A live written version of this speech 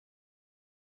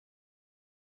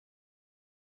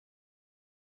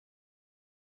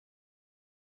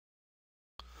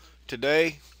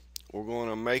Today we're going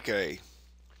to make a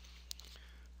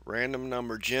random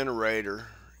number generator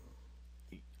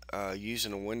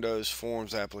using a Windows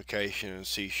Forms application in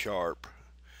C#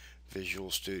 Visual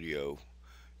Studio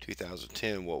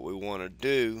 2010. What we want to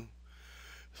do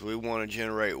is we want to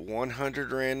generate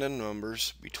 100 random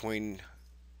numbers between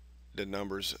the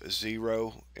numbers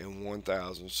 0 and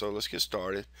 1000. So let's get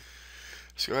started.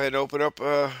 Let's go ahead and open up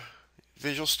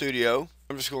Visual Studio.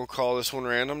 I'm just going to call this one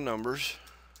random numbers.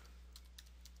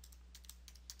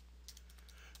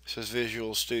 This is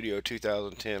Visual Studio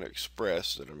 2010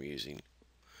 Express that I'm using.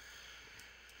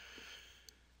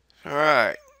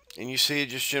 Alright, and you see it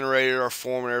just generated our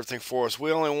form and everything for us.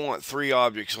 We only want 3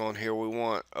 objects on here. We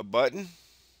want a button,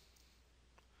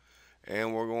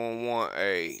 and we're going to want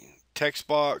a text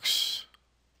box.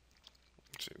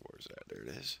 Let's see, where's that? There it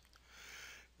is.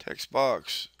 Text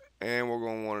box, and we're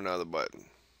going to want another button.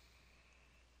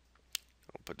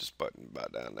 I'll put this button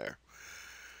about down there.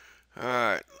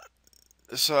 Alright,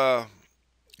 let's go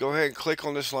ahead and click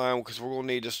on this line because we're going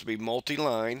to need this to be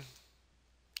multi-line.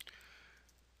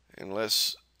 And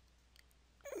let's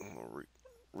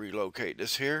relocate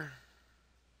this here.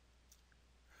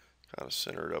 Kind of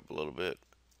center it up a little bit.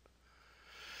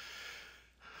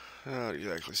 Not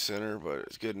exactly center, but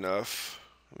it's good enough.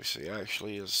 Let me see.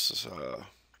 Actually, let's go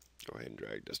ahead and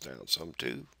drag this down some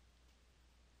too.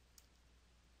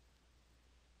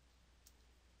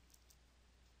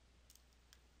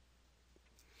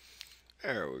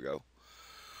 There we go.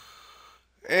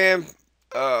 And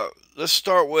let's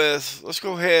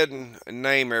go ahead and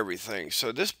name everything.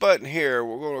 So this button here,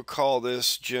 we're going to call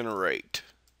this generate.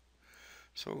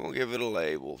 So we're going to give it a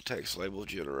label, text label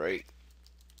generate.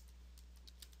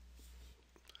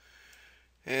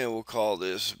 And we'll call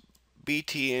this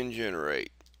BTN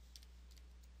generate.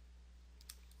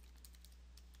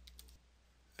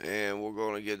 And we're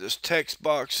going to give this text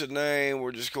box a name.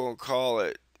 We're just going to call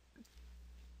it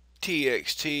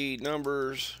TXT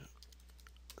numbers.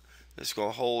 It's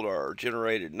going to hold our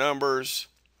generated numbers.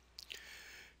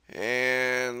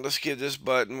 And let's give this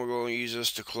button, we're going to use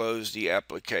this to close the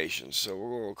application. So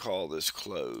we're going to call this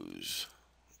close.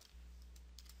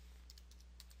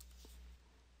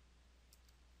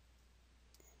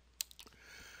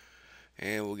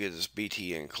 And we'll get this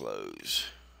BTN close.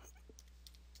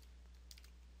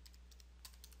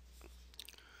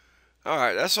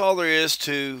 Alright, that's all there is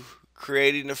to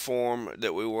creating the form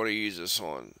that we want to use this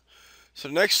on. So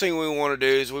the next thing we want to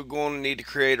do is we're going to need to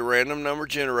create a random number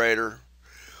generator,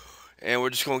 and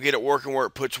we're just going to get it working where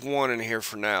it puts 1 in here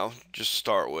for now, just to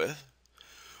start with.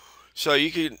 So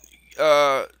you can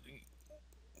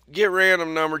get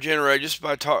random number generator just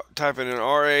by typing in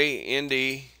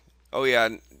RAND. Oh yeah,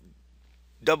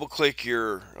 double click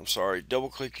your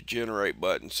generate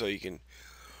button so you can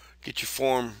get your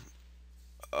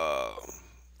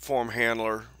form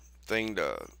handler thing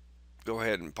to go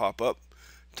ahead and pop up.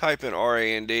 Type in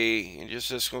RAND and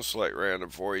just going to select random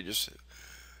for you, just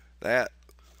that.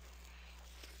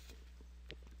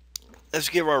 Let's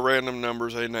give our random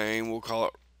numbers a name. We'll call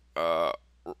it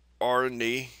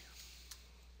R&D,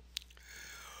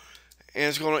 and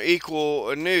it's going to equal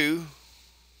a new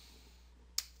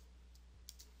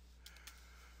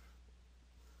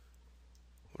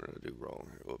what did I do wrong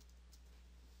here? Whoop.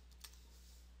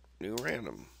 New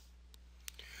random.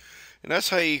 And that's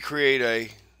how you create a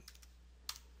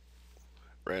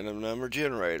random number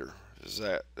generator. Is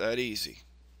that easy?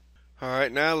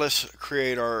 Alright, now let's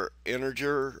create our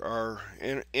integer, our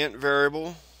int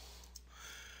variable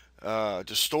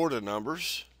to store the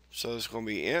numbers. So it's going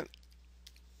to be int,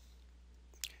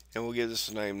 and we'll give this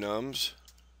the name nums.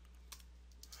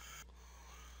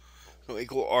 It'll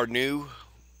equal our new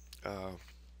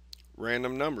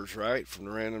random numbers, right, from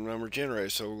the random number generator.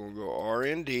 So we're going to go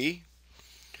RND.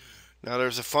 Now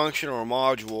there's a function or a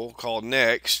module called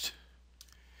next,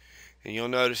 and you'll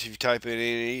notice if you type in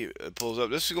any, it pulls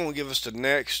up. This is going to give us the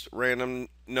next random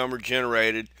number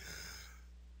generated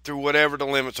through whatever the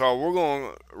limits are. We're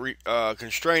going to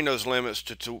constrain those limits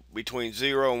to between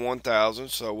 0 and 1000.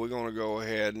 So we're going to go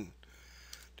ahead and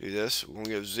do this. We're going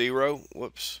to give 0.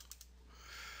 Whoops.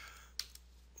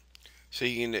 So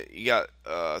you got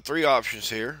 3 options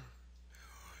here: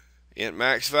 int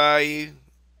max value,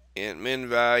 int min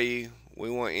value. We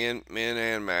want int min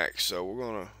and max, so we're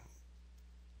going to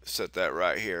set that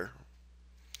right here.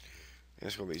 And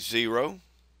it's going to be 0,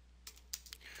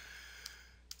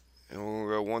 and we're going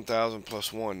to go 1000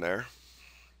 plus 1 there.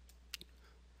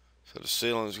 So the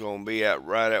ceiling is going to be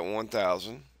right at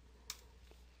 1000.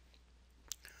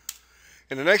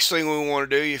 And the next thing we want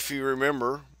to do, if you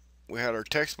remember, we had our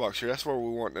text box here. That's where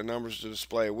we want the numbers to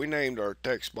display. We named our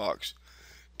text box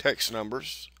text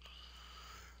numbers.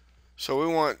 So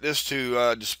we want this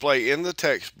to display in the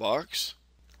text box.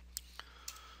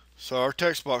 So our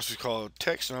text box is called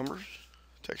text numbers.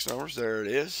 Text numbers, there it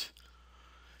is.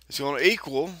 It's going to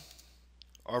equal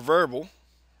our variable,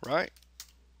 right?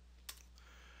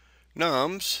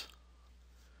 Nums.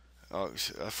 Oh,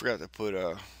 I forgot to put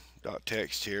dot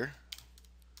text here.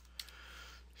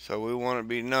 So we want it to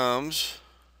be nums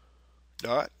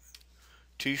dot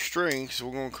toString. So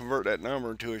we're going to convert that number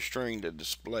into a string to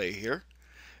display here.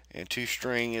 And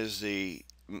toString is the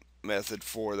method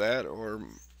for that, or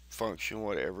function,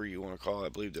 whatever you want to call it. I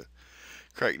believe the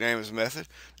correct name is method.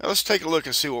 Now let's take a look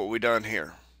and see what we've done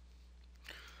here.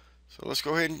 So let's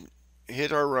go ahead and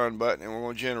hit our run button, and we're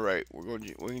going to generate.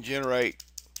 We can generate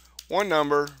one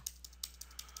number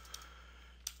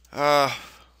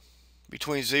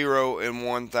between 0 and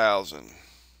 1,000. So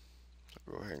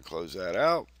go ahead and close that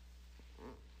out.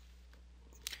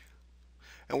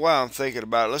 And while I'm thinking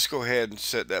about it, let's go ahead and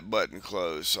set that button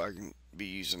closed so I can be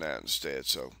using that instead.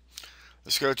 So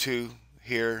let's go to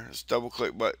here. Let's double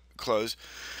click button close.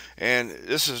 And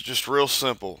this is just real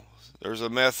simple. There's a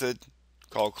method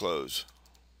called close.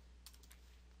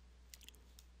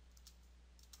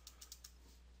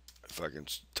 If I can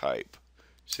type,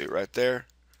 see it right there.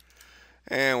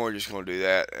 And we're just going to do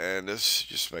that. And this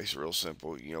just makes it real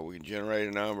simple. You know, we can generate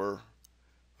a number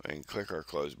and click our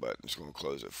close button. It's going to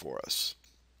close it for us.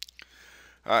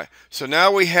 Alright, so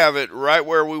now we have it right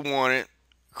where we want it,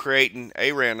 creating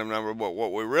a random number. But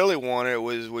what we really wanted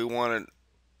was we wanted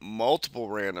multiple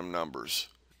random numbers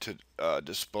to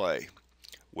display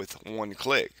with one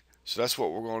click. So that's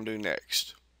what we're going to do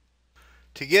next.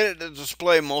 To get it to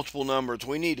display multiple numbers,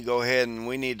 we need to go ahead and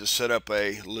we need to set up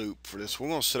a loop for this. We're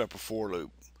going to set up a for loop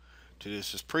to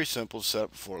this. It's pretty simple to set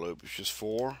up a for loop. It's just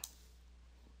for.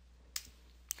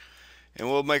 And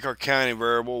we'll make our counting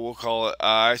variable. We'll call it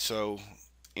I. So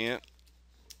int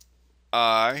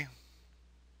I.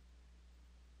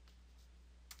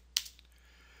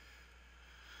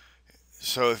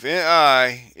 So if int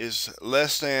I is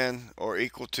less than or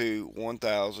equal to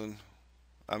 1,000,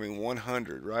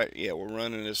 100, right? Yeah, we're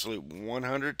running this loop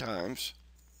 100 times.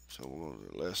 So we'll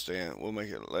make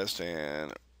it less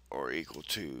than or equal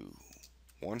to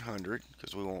 100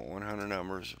 because we want 100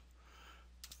 numbers.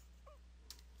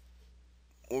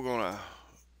 We're going to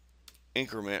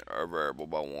increment our variable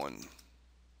by 1.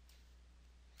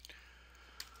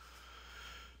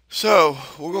 So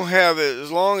we're going to have it,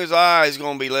 as long as I is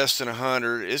going to be less than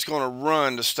 100, it's going to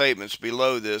run the statements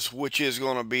below this, which is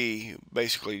going to be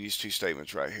basically these two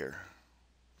statements right here.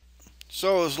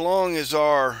 So as long as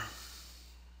I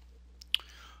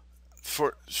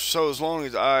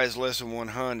is less than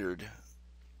 100,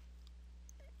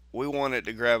 we want it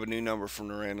to grab a new number from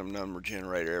the random number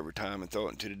generator every time and throw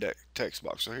it into the text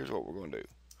box. So here's what we're going to do.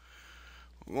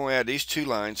 We're going to add these two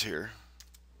lines here.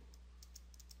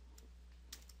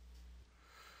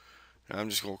 Now I'm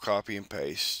just going to copy and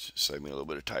paste, save me a little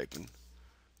bit of typing.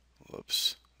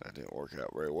 Whoops, that didn't work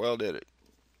out very well, did it?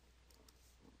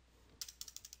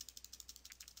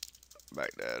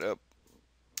 Back that up.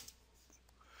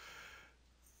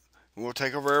 We'll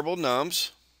take our variable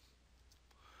nums.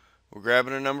 We're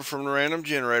grabbing a number from the random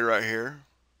generator right here.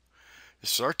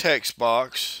 This is our text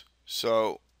box.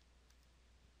 So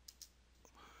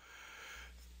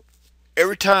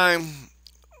every time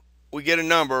we get a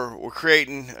number, we're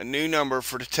creating a new number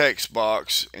for the text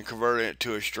box and converting it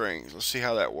to a string. Let's see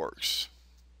how that works.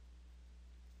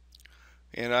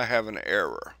 And I have an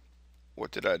error.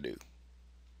 What did I do?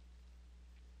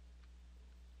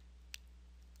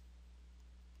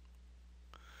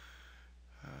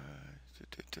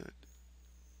 What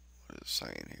is it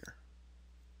saying here?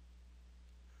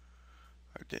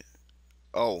 I did.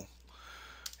 Oh,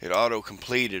 it auto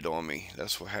completed on me.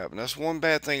 That's what happened. That's one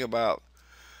bad thing about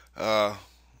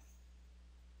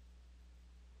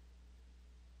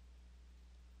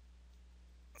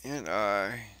and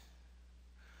I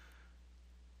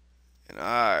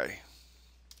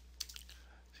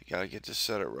so you gotta get this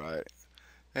set up right.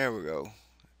 There we go.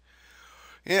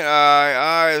 And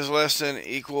I is less than or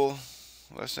equal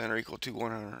to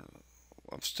 100.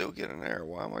 I'm still getting an error.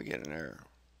 Why am I getting an error?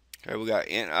 Okay, we got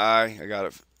int I got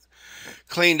it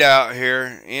cleaned out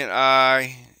here. Int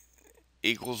I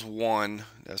equals 1.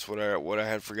 That's what I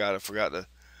had forgot. I forgot to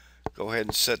go ahead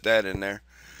and set that in there.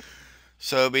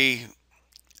 So it'll be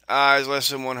I is less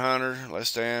than 100,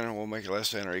 less than, we'll make it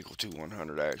less than or equal to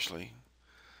 100 actually.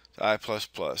 It's I plus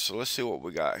plus. So let's see what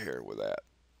we got here with that.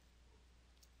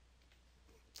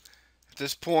 At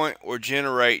this point, we're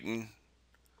generating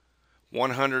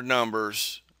 100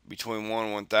 numbers between 1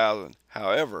 and 1,000.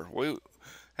 However,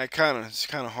 it's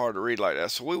kind of hard to read like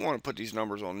that. So we want to put these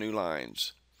numbers on new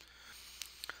lines.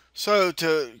 So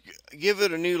to give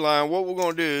it a new line, what we're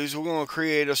going to do is we're going to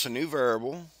create us a new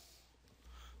variable.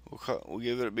 We'll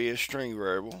give it be a string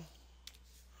variable.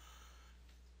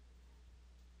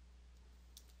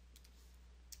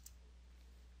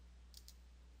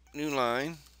 New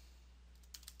line.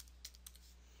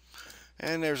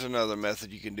 And there's another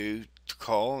method you can do to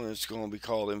call, and it's going to be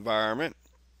called environment.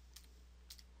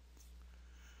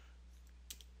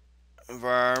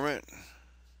 Environment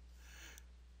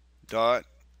dot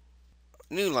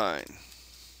new line.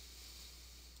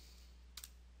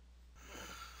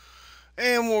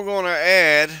 And we're going to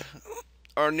add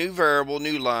our new variable,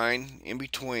 new line, in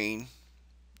between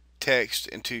text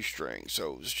and toString.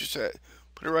 So let's just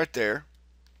put it right there.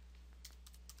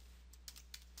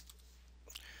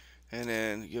 And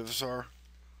then give us our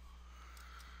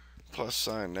plus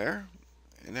sign there.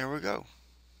 And there we go.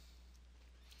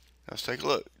 Let's take a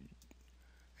look.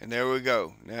 And there we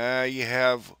go. Now you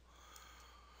have,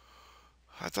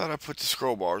 I thought I put the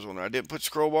scroll bars on there. I didn't put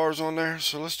scroll bars on there,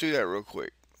 so let's do that real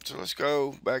quick. So let's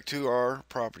go back to our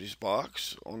properties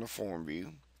box on the form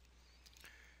view.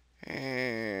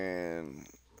 And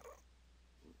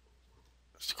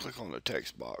let's click on the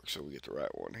text box so we get the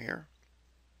right one here.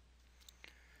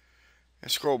 And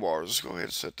scroll bars, let's go ahead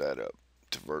and set that up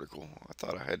to vertical. I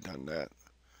thought I had done that.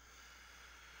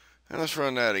 And let's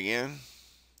run that again.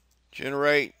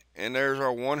 Generate, and there's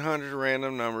our 100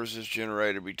 random numbers that's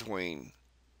generated between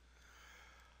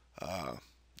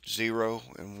 0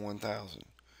 and 1000.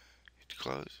 Hit to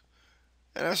close.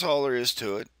 And that's all there is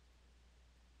to it.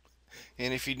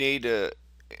 And if you need to,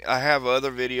 I have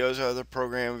other videos, other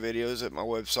program videos at my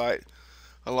website,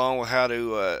 along with how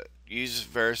to use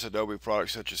various Adobe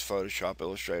products such as Photoshop,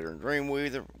 Illustrator, and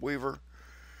Dreamweaver,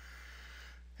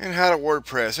 and how to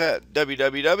WordPress at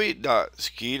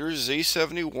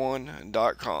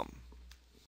www.skeeterz71.com.